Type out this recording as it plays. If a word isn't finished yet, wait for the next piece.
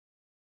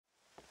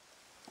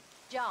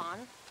John.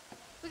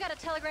 We got a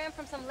telegram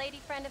from some lady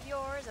friend of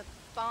yours, a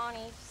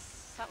Bonnie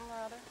something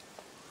or other.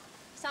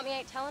 Something you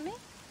ain't telling me?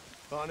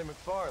 Bonnie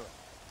McFarland.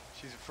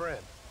 She's a friend.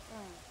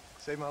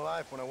 Saved my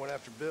life when I went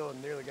after Bill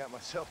and nearly got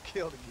myself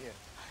killed again.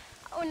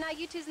 Oh, and now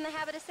you two's in the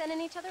habit of sending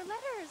each other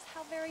letters.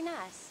 How very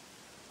nice.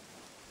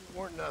 It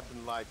weren't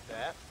nothing like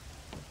that.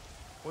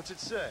 What's it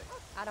say?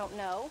 I don't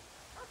know.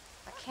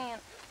 I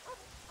can't...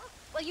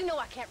 Well, you know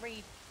I can't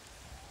read.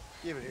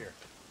 Give it here.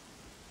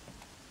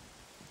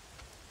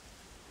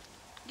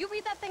 You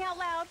read that thing out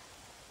loud?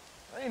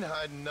 I ain't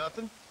hiding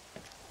nothing.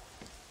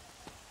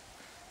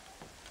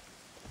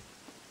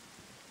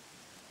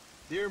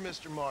 Dear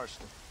Mr.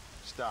 Marston,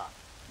 stop.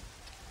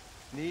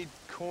 Need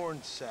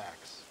corn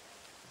sacks.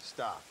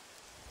 Stop.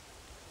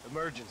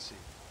 Emergency.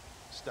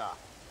 Stop.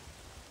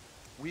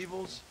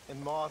 Weevils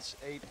and moths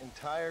ate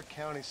entire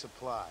county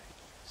supply.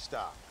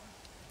 Stop.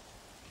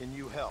 Can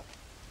you help?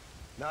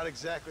 Not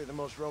exactly the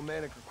most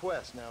romantic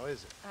request, now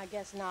is it? I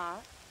guess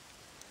not.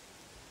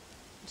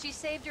 She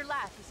saved your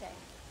life, you say?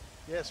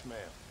 Yes, ma'am.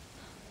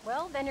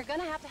 Well, then you're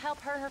gonna have to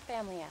help her and her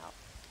family out.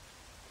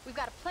 We've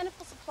got a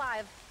plentiful supply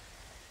of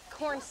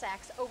corn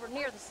sacks over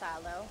near the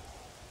silo.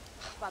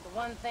 About the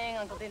one thing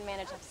Uncle didn't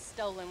manage to have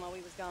stolen while we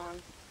was gone.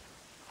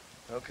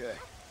 Okay.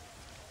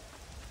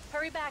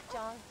 Hurry back,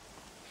 John.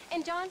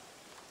 And John,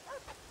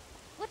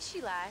 what's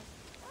she like?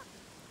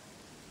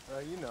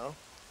 You know.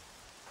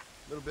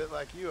 A little bit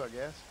like you, I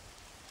guess.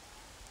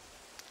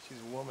 She's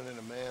a woman in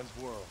a man's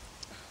world.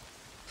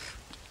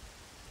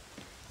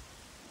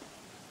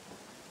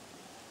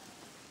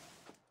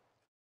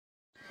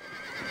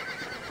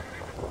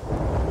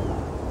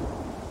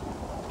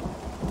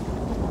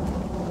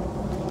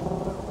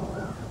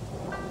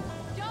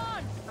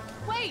 John!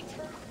 Wait!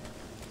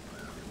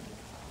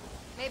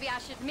 Maybe I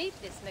should meet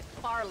this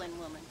McFarland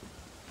woman.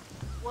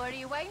 What are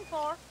you waiting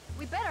for?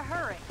 We better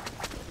hurry.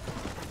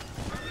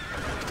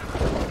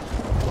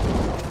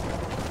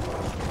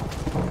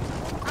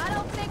 I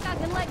don't think I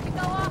can let you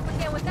go off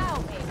again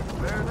without me.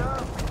 Fair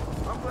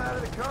enough. I'm glad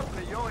of the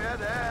company. You only had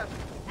to ask.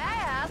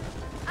 Ask?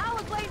 I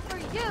was waiting for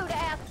you to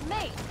ask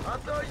me. I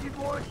thought you'd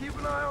want to keep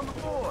an eye on the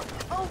boy.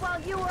 Oh, while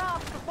you were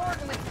off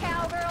cavorting with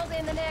cowgirls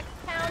in the next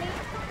county?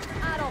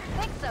 I don't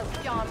think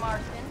so, John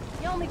Marston.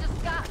 You only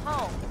just got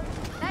home.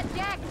 That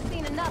Jack has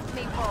seen enough of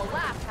me for a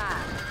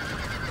lifetime.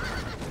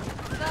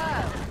 So,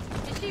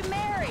 is she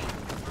married?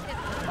 Is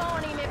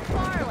Bonnie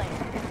McFarland?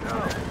 No.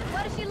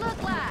 What does she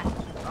look like?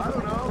 I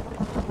don't know.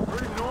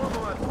 Pretty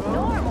normal, I suppose.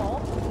 Normal?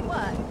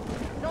 What?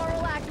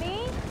 Normal like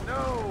me?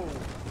 No.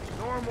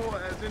 Normal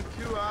as in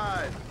 2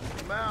 eyes,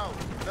 mouth,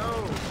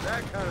 nose,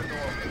 that kind of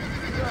normal.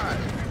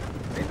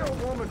 Besides, ain't no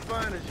woman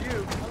fine as you.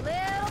 A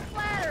little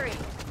flattery.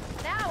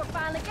 Now we're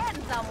finally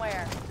getting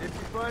somewhere. If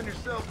you find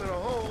yourself in a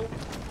hole,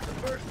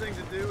 the first thing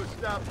to do is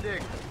stop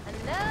digging.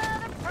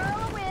 Another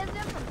pearl of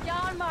wisdom from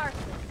John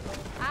Marston.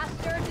 I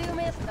sure do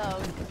miss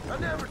those. I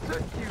never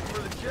took you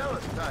for the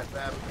jealous type,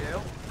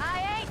 Abigail.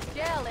 I ain't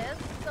jealous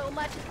so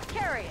much as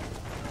curious.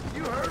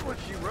 You heard what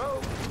she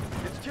wrote.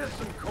 It's just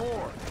some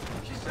corn.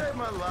 She saved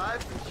my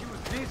life, and she was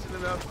decent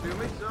enough to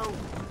me, so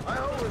I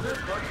owe her this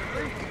much at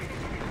least.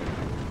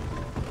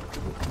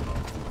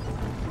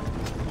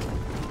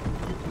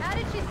 How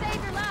did she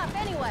save your life,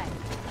 anyway?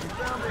 She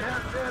found me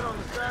half dead on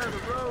the side of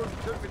the road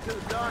and took me to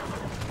the doctor.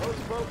 Most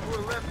folks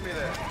would have left me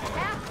there.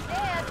 Half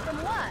dead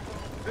from what?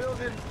 Bill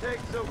didn't take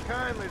so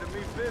kindly to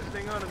me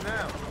visiting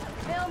unannounced.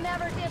 Bill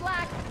never did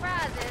like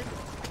surprises.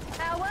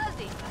 How was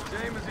he?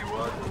 Same as he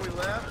was when we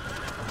left.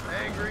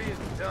 Angry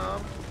and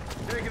dumb.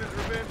 Taking his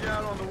revenge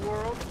out on the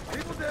world.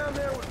 People down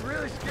there was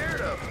really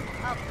scared of him.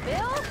 Of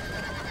Bill?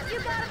 You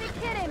gotta be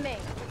kidding me.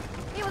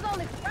 He was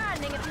only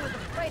frightening if he was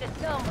afraid of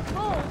dumb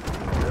fools.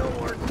 Bill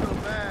weren't so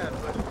bad,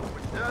 but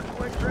when Dutch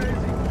went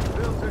crazy,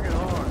 Bill took it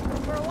hard.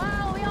 For a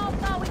while, we all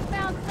thought we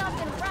found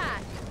something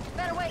right.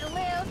 Better way to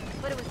live,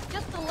 but it was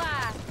just a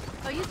lie.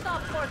 So you saw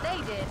before they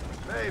did.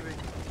 Maybe.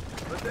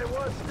 But there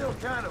was still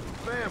kind of a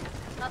family.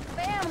 A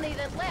family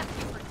that left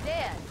you for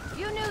dead.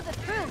 You knew the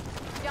truth,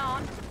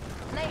 John,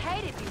 and they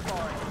hated you for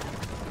it.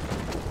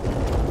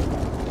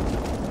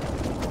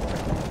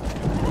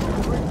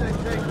 Where'd they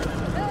take you?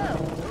 Who?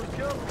 Those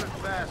government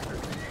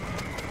bastards.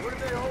 Where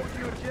did they hold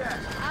you and Jack?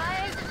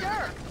 I ain't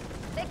sure.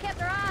 They kept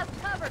their eyes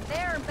covered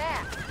there and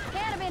back.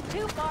 Can't have been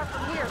too far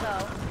from here,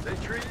 though. They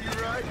treat you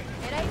right?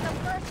 It ain't the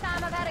first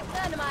time I've had a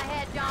gun to my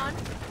head, John.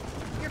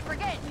 You're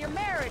forgetting your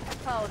marriage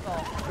proposal.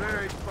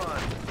 Very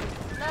fun.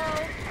 No,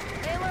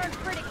 they learned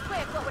pretty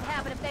quick what would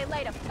happen if they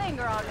laid a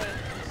finger on me.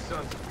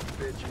 Sons of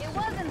bitches. It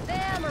wasn't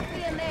them or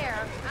being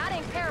there. I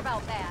didn't care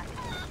about that.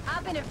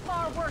 I've been in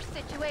far worse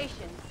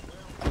situations.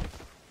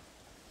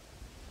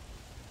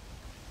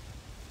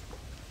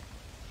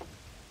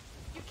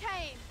 You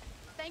came.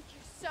 Thank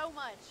you so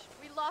much.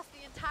 We lost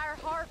the entire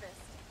harvest.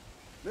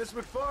 Miss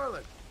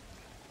McFarland,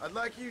 I'd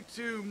like you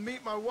to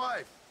meet my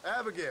wife,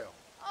 Abigail.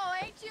 Oh,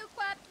 ain't you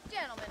quite a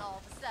gentleman all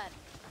of a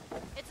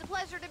sudden? It's a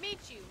pleasure to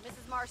meet you,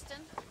 Mrs.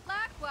 Marston.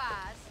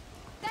 Likewise.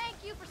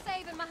 Thank you for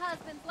saving my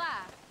husband's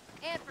life.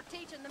 And for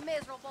teaching the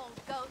miserable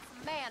goats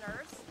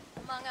manners,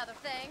 among other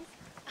things.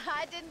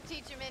 I didn't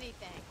teach him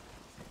anything.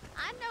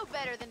 I know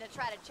better than to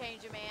try to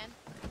change a man.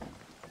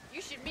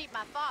 You should meet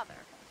my father.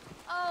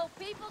 Oh,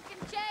 people can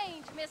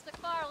change, Miss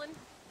McFarland.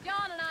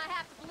 John and I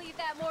have to believe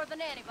that more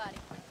than anybody.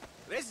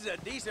 This is a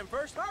decent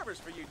first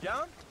harvest for you,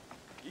 John.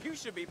 You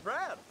should be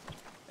proud.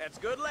 That's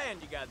good land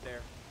you got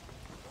there.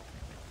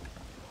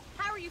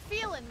 How are you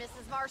feeling,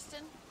 Mrs.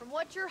 Marston? From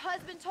what your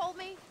husband told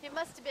me, it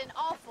must have been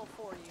awful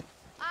for you.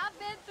 I've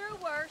been through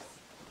worse,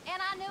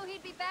 and I knew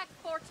he'd be back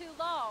before too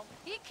long.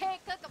 He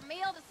can't cook a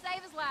meal to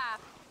save his life.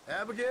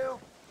 Abigail,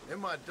 in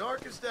my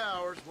darkest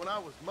hours, when I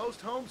was most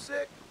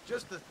homesick,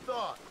 just the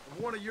thought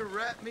of one of your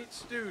rat meat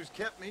stews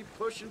kept me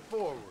pushing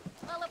forward.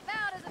 Well,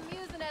 about as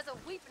amusing as a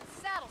weeping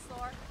saddle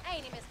sore,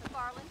 ain't he, Miss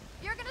McFarland?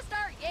 You're gonna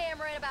start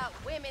yammering about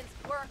women's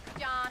work,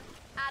 John.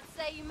 I'd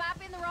say you might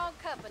be in the wrong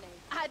company.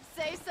 I'd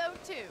say so,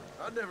 too.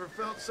 I never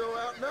felt so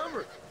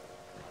outnumbered.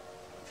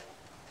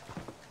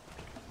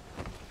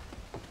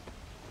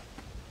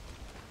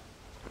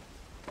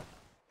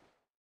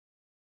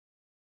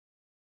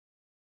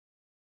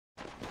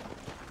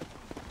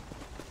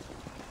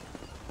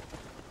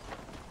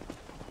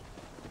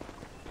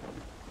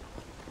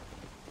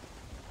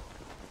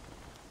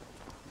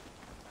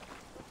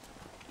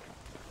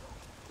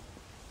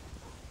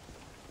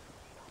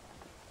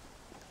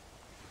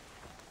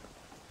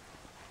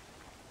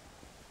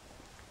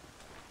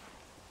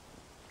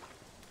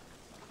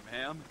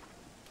 Ma'am?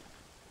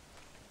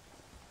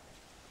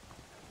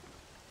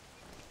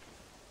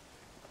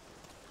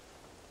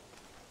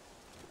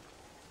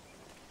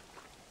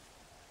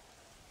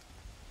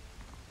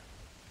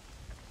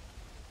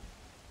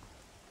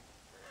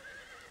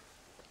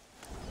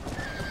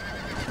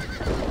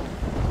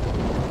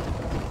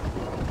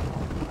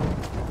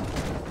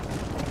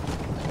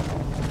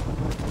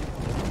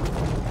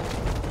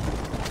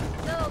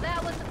 So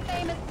that was the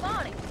famous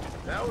Bonnie.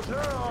 That was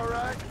her, all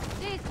right.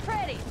 She's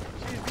pretty.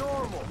 She's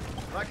normal,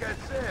 like I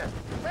said.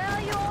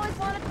 Well, you always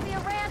wanted to be a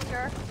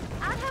rancher.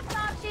 I'd have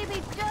thought she'd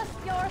be just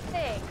your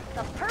thing.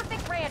 The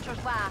perfect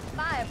rancher's wife, if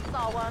I ever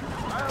saw one.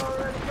 I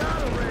already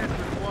got a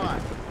rancher's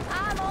wife.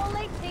 I'm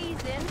only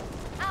teasing.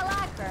 I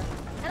like her,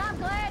 and I'm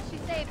glad she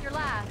saved your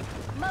life.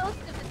 Most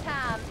of the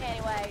time,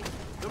 anyway.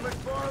 The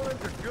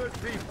McFarlands are good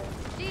people.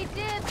 She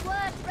did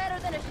blush better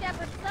than a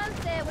shepherd's son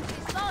said when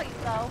she saw you,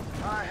 though.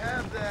 I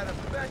have that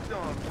effect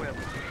on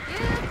women.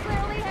 You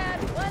clearly had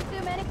one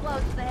too many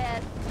blows to the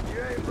head. You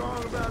ain't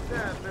wrong about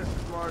that,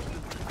 Mrs. Marston.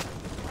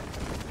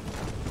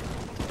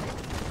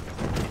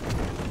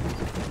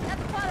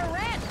 That's quite a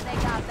ranch they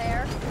got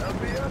there. That'll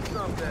be us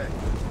someday.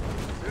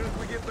 As soon as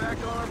we get back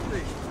on our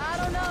feet. I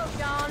don't know,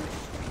 John.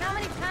 How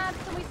many times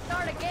can we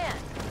start again?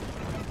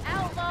 An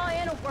outlaw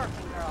and a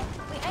working girl.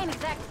 We ain't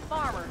exactly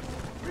farmers.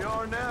 We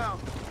are now.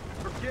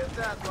 Forget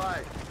that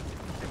life.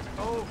 It's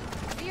over.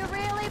 Do you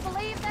really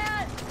believe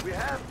that? We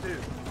have to.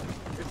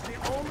 It's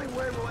the only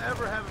way we'll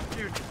ever have a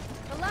future.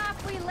 The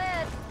life we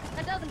led,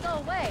 that doesn't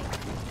go away.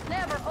 It's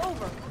never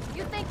over.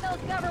 You think those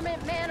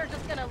government men are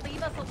just gonna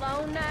leave us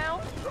alone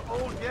now? The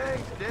old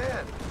gang's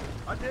dead.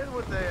 I did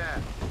what they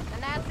asked.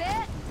 And that's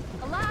it?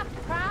 A life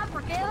of crime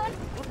forgiven?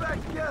 We're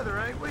back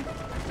together, ain't we?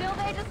 Till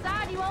they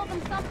decide you owe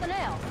them something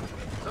else.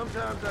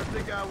 Sometimes I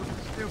think I was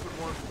the stupid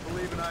one for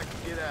believing I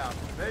could get out.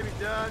 Maybe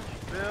Dutch,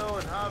 Bill,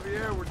 and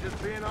Javier were just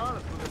being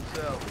honest with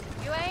themselves.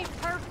 You ain't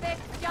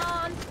perfect,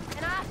 John,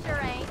 and I sure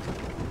ain't.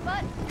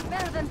 But you're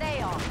better than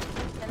they are.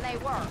 Than they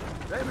were.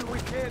 Maybe we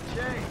can't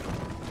change.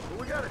 But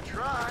we gotta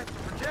try,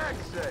 for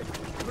Jack's sake.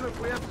 Even if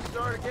we have to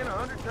start again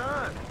 100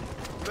 times.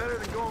 It's better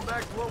than going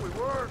back to what we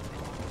were.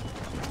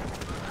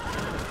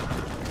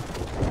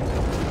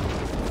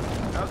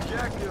 How's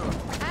Jack doing?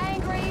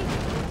 Angry,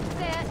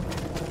 upset.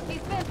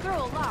 He's been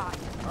through a lot.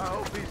 I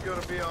hope he's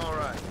gonna be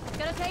alright. It's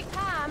gonna take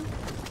time.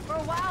 For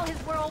a while, his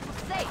world was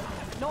safe.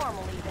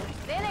 Normal, even.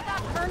 Then it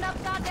got turned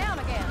upside down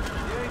again.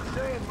 You ain't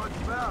saying much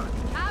about it.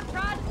 I've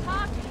tried to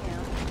talk to him,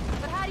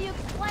 but how do you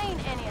explain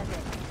any of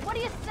this? What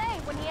do you say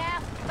when he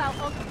asks about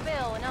Uncle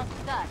Bill and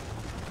Uncle Dutch?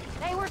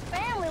 They were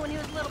family when he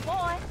was a little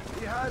boy.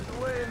 He hides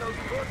away in those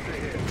books of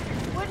his.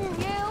 Wouldn't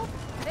you?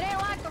 It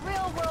ain't like the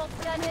real world's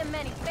done him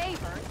many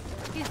favors.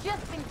 He's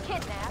just been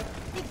kidnapped.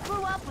 He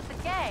grew up with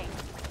the gang.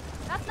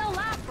 That's no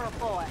life for a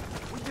boy.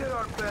 We did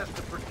our best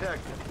to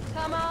protect him.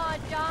 Come on,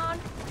 John.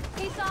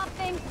 He saw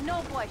things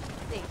no boy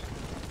should see.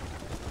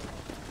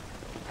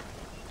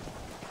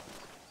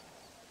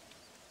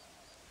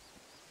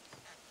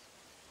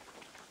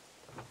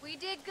 We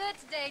did good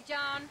today,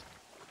 John.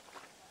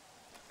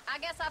 I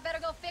guess I better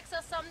go fix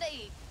us something to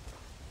eat.